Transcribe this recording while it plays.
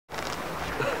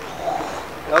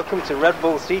Welcome to Red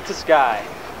Bull Sea to Sky.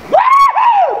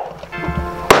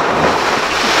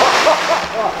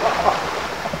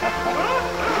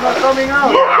 It's not coming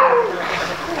out.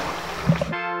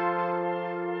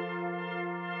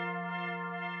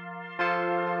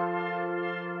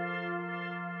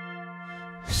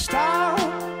 Stop,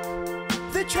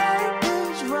 the train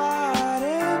is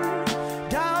riding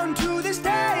down to the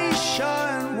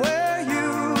station where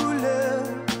you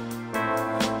lived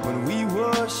when we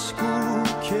were school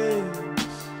kids.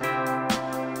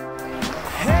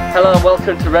 Hello and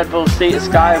welcome to Red Bull Sea to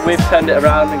Sky. We've turned it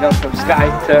around and gone from sky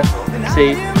to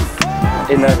sea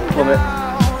in a plummet.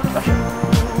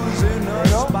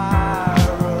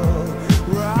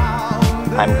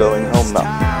 I'm going home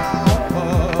now.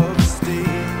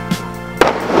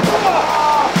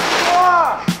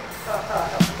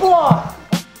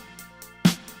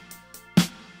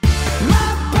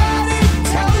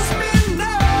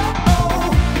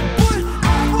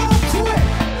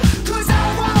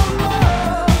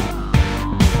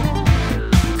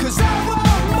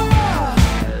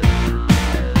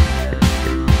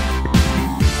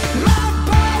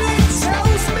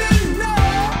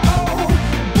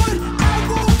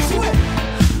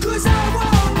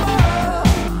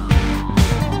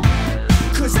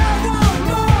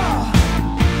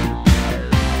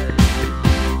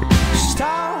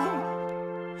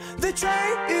 The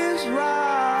train is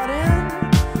riding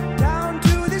down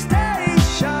to the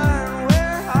station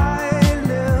where I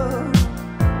lived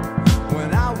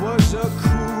when I was a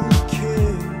cool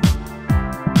kid.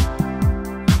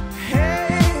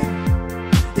 Hey,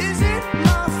 is it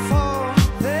my fault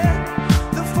that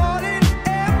the falling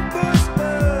embers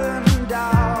burn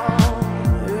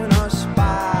down in a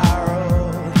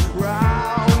spiral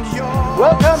round your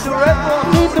Welcome to Red Bull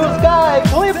Sea to Sky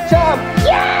Flip Jump!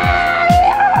 Yeah!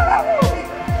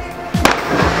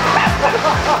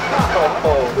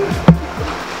 Oh.